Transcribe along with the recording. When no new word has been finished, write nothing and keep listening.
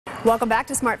Welcome back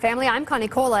to Smart Family. I'm Connie,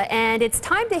 and it's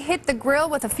time to hit the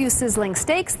grill with a few sizzling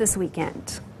steaks this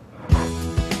weekend.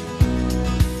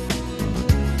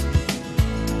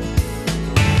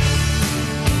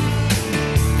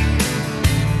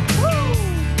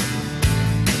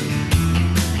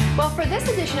 Well, for this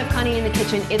edition of Connie in the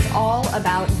Kitchen, it's all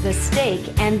about the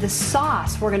steak and the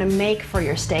sauce we're going to make for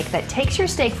your steak that takes your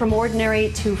steak from ordinary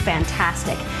to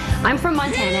fantastic. I'm from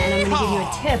Montana, and I'm going to give you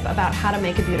a tip about how to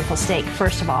make a beautiful steak.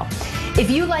 First of all, if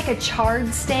you like a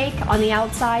charred steak on the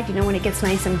outside, you know, when it gets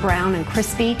nice and brown and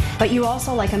crispy, but you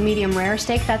also like a medium rare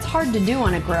steak, that's hard to do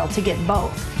on a grill to get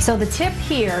both. So the tip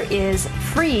here is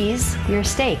freeze your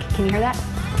steak. Can you hear that?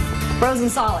 Frozen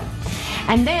solid.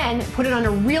 And then put it on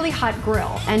a really hot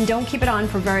grill, and don't keep it on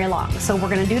for very long. So we're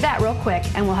going to do that real quick,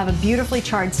 and we'll have a beautifully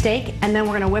charred steak, and then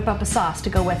we're going to whip up a sauce to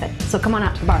go with it. So come on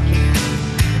out to the barbecue.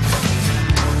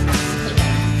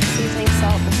 Seasoning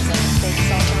salt, this is like steak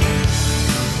salt on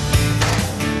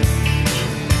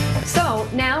it. So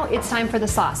now it's time for the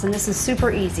sauce, and this is super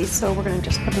easy. So we're going to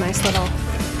just put a nice little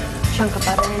chunk of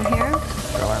butter in here,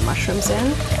 throw our mushrooms in,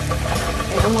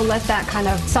 and we'll let that kind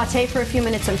of saute for a few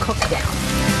minutes and cook down.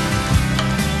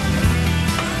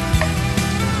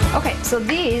 Okay, so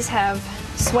these have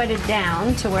sweated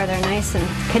down to where they're nice and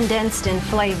condensed in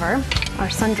flavor. Our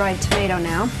sun-dried tomato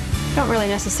now. Don't really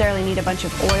necessarily need a bunch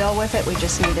of oil with it, we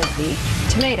just needed the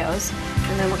tomatoes.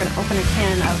 And then we're going to open a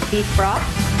can of beef broth.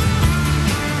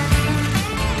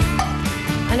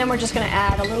 And then we're just going to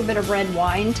add a little bit of red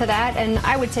wine to that, and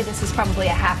I would say this is probably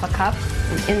a half a cup,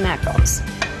 and in that goes.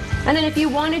 And then if you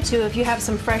wanted to, if you have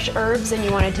some fresh herbs and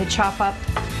you wanted to chop up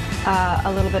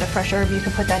a little bit of fresh herb, you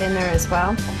can put that in there as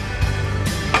well.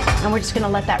 And we're just going to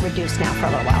let that reduce now for a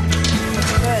little while.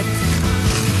 That's good.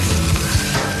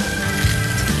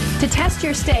 To test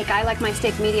your steak, I like my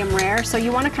steak medium rare, so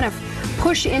you want to kind of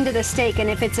push into the steak, and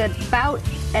if it's about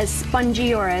as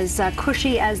spongy or as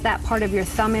cushy as that part of your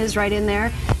thumb is right in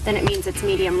there, then it means it's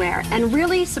medium rare. And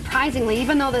really surprisingly,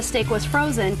 even though the steak was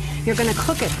frozen, you're going to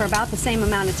cook it for about the same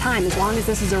amount of time, as long as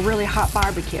this is a really hot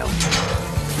barbecue.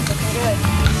 Looking good.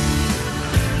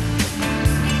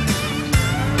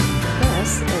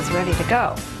 Is ready to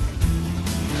go.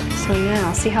 So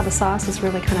now, see how the sauce is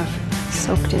really kind of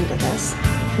soaked into this?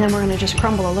 And then we're going to just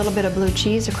crumble a little bit of blue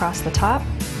cheese across the top.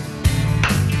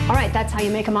 All right, that's how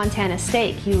you make a Montana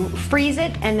steak. You freeze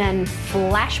it and then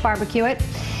flash barbecue it.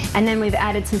 And then we've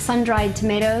added some sun-dried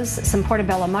tomatoes, some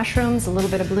portobello mushrooms, a little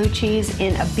bit of blue cheese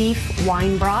in a beef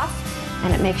wine broth,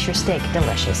 and it makes your steak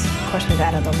delicious. Of course, we've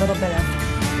added a little bit of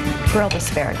grilled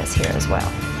asparagus here as well.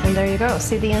 And there you go.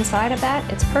 See the inside of that?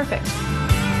 It's perfect.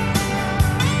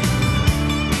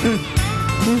 This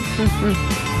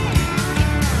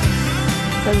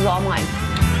is all mine.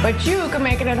 But you can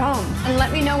make it at home. And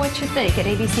let me know what you think at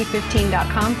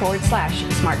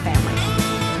abc15.com/smartfamily.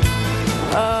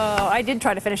 Oh, I did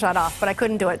try to finish that off, but I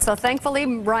couldn't do it. So thankfully,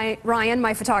 Ryan,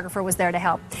 my photographer, was there to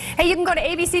help. Hey, you can go to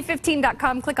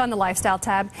abc15.com, click on the Lifestyle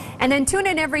tab, and then tune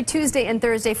in every Tuesday and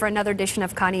Thursday for another edition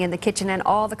of Connie in the Kitchen, and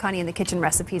all the Connie in the Kitchen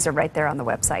recipes are right there on the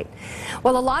website.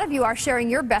 Well, a lot of you are sharing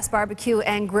your best barbecue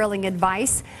and grilling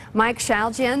advice. Mike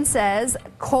Shaljian says,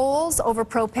 coals over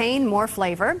propane, more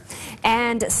flavor.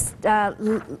 And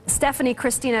Stephanie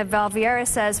Christina Valviera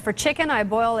says, for chicken, I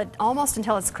boil it almost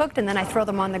until it's cooked, and then I throw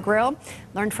them on the grill.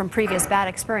 Learned from previous bad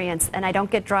experience, and I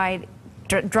don't get dried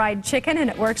chicken, and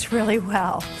it works really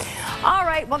well. All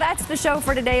right, well, that's the show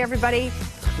for today, everybody.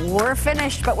 We're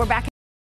finished, but we're back.